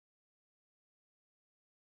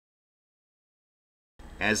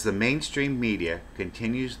As the mainstream media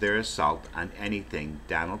continues their assault on anything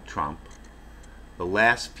Donald Trump, the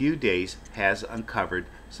last few days has uncovered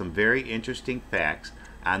some very interesting facts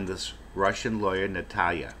on this Russian lawyer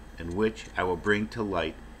Natalia, in which I will bring to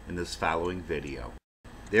light in this following video.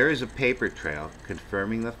 There is a paper trail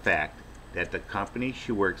confirming the fact that the company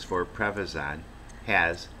she works for, Prevazon,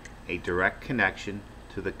 has a direct connection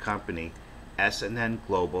to the company SNN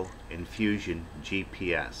Global Infusion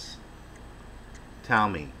GPS. Tell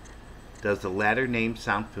me, does the latter name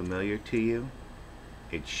sound familiar to you?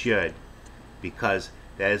 It should, because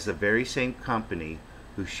that is the very same company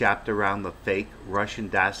who shopped around the fake Russian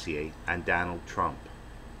dossier on Donald Trump.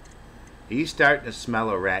 Are you starting to smell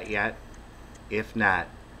a rat yet? If not,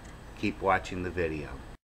 keep watching the video.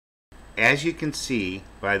 As you can see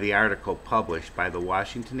by the article published by the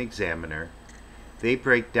Washington Examiner, they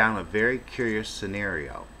break down a very curious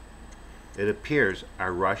scenario. It appears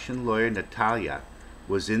our Russian lawyer Natalia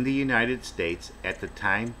was in the United States at the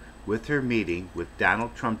time with her meeting with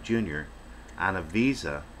Donald Trump Jr. on a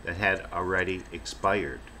visa that had already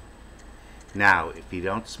expired. Now, if you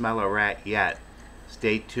don't smell a rat yet,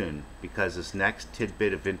 stay tuned, because this next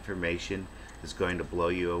tidbit of information is going to blow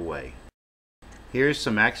you away. Here's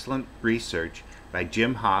some excellent research by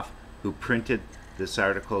Jim Hoff, who printed this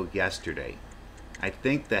article yesterday. I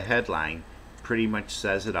think the headline pretty much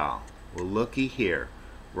says it all. Well, looky here.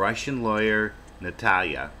 Russian lawyer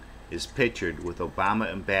Natalia is pictured with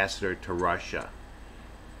Obama ambassador to Russia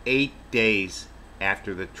 8 days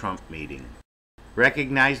after the Trump meeting.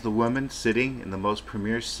 Recognize the woman sitting in the most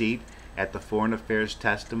premier seat at the Foreign Affairs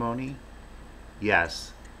testimony?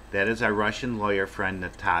 Yes, that is our Russian lawyer friend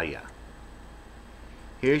Natalia.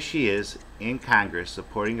 Here she is in Congress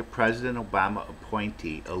supporting a President Obama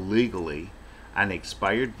appointee illegally on an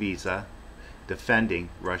expired visa, defending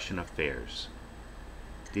Russian affairs.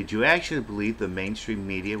 Did you actually believe the mainstream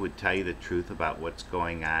media would tell you the truth about what's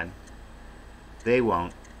going on? They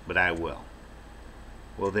won't, but I will.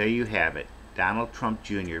 Well, there you have it. Donald Trump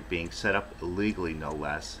Jr. being set up illegally, no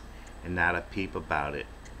less, and not a peep about it.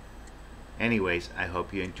 Anyways, I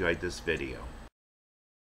hope you enjoyed this video.